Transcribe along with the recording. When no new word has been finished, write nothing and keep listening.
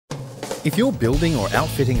If you're building or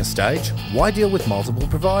outfitting a stage, why deal with multiple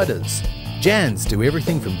providers? Jans do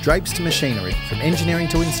everything from drapes to machinery, from engineering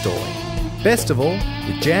to installing. Best of all,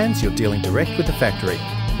 with Jans you're dealing direct with the factory.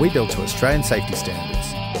 We build to Australian safety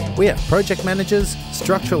standards. We have project managers,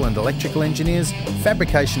 structural and electrical engineers,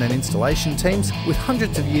 fabrication and installation teams with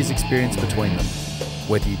hundreds of years experience between them.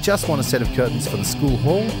 Whether you just want a set of curtains for the school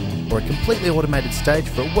hall or a completely automated stage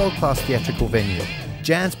for a world-class theatrical venue,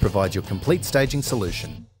 Jans provides your complete staging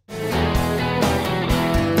solution.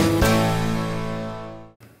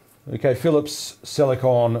 Okay, Philips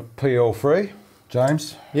Selecon PL3.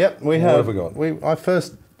 James? Yep, we have. What have we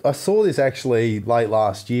got? I saw this actually late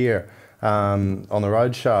last year on the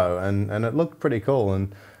roadshow, and it looked pretty cool.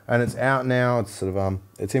 And it's out now. It's sort of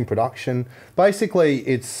it's in production. Basically,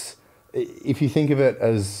 it's, if you think of it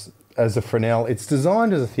as a Fresnel, it's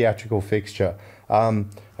designed as a theatrical fixture.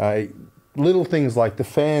 Little things like the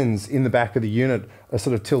fans in the back of the unit are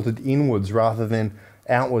sort of tilted inwards rather than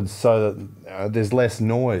outwards, so that there's less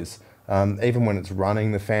noise. Even when it's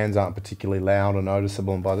running, the fans aren't particularly loud or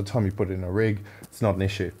noticeable, and by the time you put it in a rig, it's not an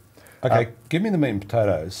issue. Okay, give me the meat and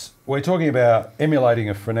potatoes. We're talking about emulating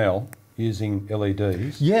a Fresnel using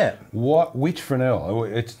LEDs. Yeah. Which Fresnel?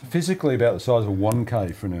 It's physically about the size of a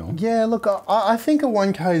 1K Fresnel. Yeah, look, I think a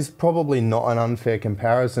 1K is probably not an unfair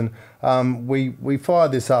comparison. We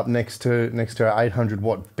fired this up next to our 800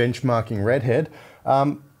 watt benchmarking Redhead.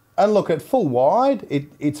 And look, at full wide,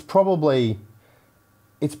 it's probably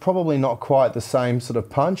not quite the same sort of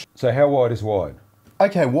punch. So how wide is wide?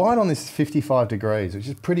 Okay, wide on this is 55 degrees, which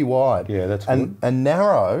is pretty wide. Yeah, that's good. And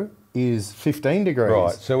narrow is 15 degrees.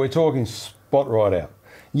 Right, so we're talking spot right out.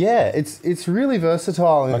 Yeah, it's really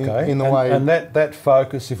versatile in the way. And that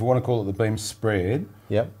focus, if we want to call it the beam spread,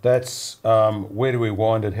 yep, that's where do we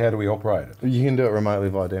wind it? How do we operate it? You can do it remotely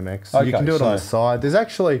via DMX. Okay, you can do it on the side. There's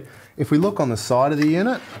actually, if we look on the side of the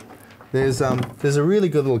unit, there's a really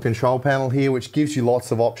good little control panel here which gives you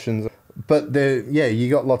lots of options. But you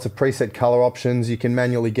got lots of preset color options. You can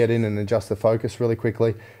manually get in and adjust the focus really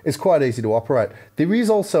quickly. It's quite easy to operate. There is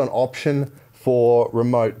also an option for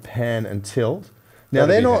remote pan and tilt. Now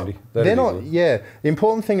they're not. Yeah. The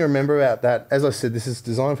important thing to remember about that, as I said, this is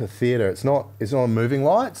designed for theatre. It's not a moving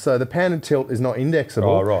light, so the pan and tilt is not indexable.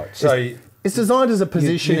 Oh, right. So it's designed as a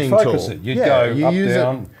positioning tool. You'd focus it. You'd go up,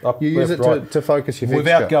 down, up, you use it to focus your fixture.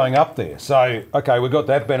 Without going up there. So, okay, we've got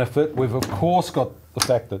that benefit. We've, of course, got the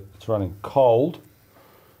fact that it's running cold.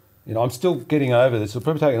 You know, I'm still getting over this. It'll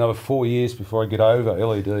probably take another 4 years before I get over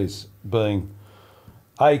LEDs being,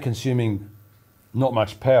 consuming not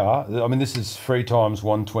much power. I mean, this is 3 times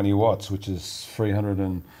 120 watts, which is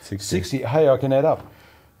 360. Hey, I can add up.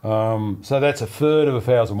 So that's a third of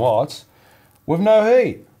 1,000 watts with no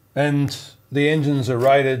heat. And the engines are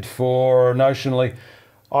rated for notionally,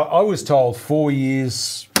 I was told 4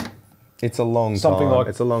 years. It's a long time. Something like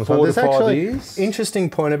it's a long time. 4 There's to 5 actually years. Interesting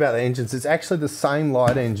point about the engines. It's actually the same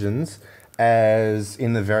light engines as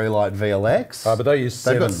in the Very Light VLX. But they use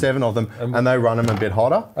 7. They've got 7 of them, and they run them a bit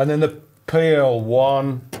hotter. And then the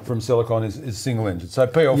PL1 from Selecon is single engine. So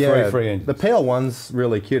PL3, 3 engines. The PL1's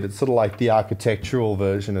really cute. It's sort of like the architectural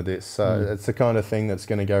version of this. So it's the kind of thing that's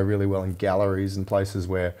going to go really well in galleries and places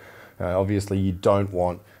where obviously you don't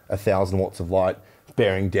want 1,000 watts of light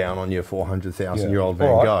bearing down on your 400,000-year-old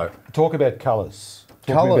Van Gogh. Talk about colours.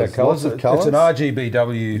 Lots of colours. It's an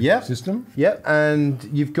RGBW system. Yep, and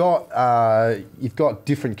you've got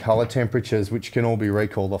different colour temperatures which can all be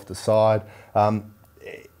recalled off the side.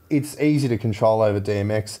 It's easy to control over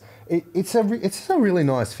DMX. It's a really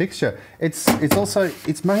nice fixture.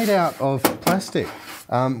 It's made out of plastic,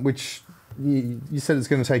 which you said it's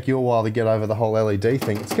going to take you a while to get over the whole LED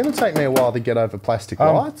thing. It's going to take me a while to get over plastic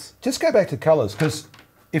lights. Just go back to colours, because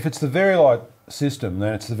if it's the Very Light system,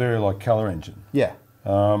 then it's the Very Light colour engine. Yeah.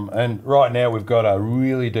 And right now we've got a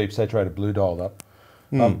really deep saturated blue dialed up.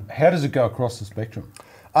 How does it go across the spectrum?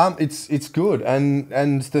 It's good,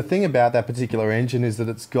 and the thing about that particular engine is that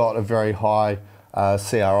it's got a very high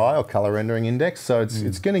CRI, or colour rendering index, so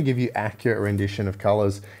it's going to give you accurate rendition of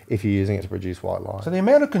colours if you're using it to produce white light. So the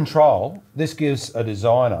amount of control this gives a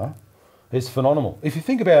designer is phenomenal. If you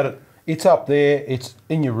think about it, it's up there, it's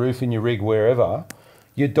in your roof, in your rig, wherever.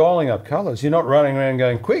 You're dialing up colours. You're not running around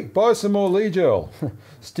going, quick, buy some more Lee gel,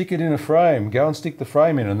 stick it in a frame, go and stick the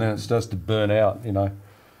frame in, and then it starts to burn out, you know.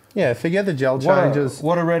 Yeah, forget the gel changes.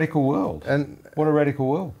 What a radical world. What a radical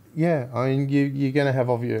world. Yeah, I mean, you're going to have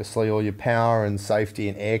obviously all your power and safety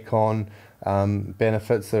and aircon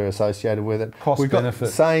benefits that are associated with it. Cost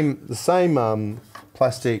benefit. The same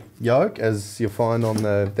plastic yoke as you'll find on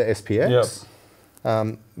the SPX. Yep.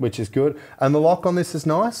 which is good. And the lock on this is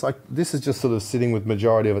nice. Like this is just sort of sitting with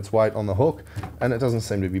majority of its weight on the hook, and it doesn't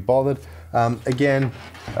seem to be bothered. Again,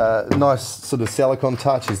 nice sort of Selecon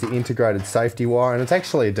touch is the integrated safety wire, and it's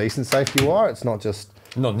actually a decent safety wire. It's not just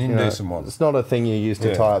not an indecent one. It's not a thing you use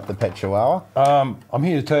to tie up the pet chihuahua. I'm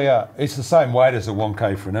here to tell you, it's the same weight as a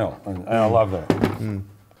 1K Fresnel, and I love that.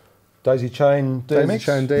 Daisy chain DMX. Daisy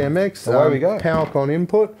chain DMX. Away we go. PowerCon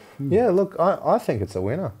input. Yeah, look, I think it's a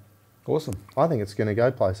winner. Awesome. I think it's going to go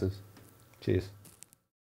places. Cheers.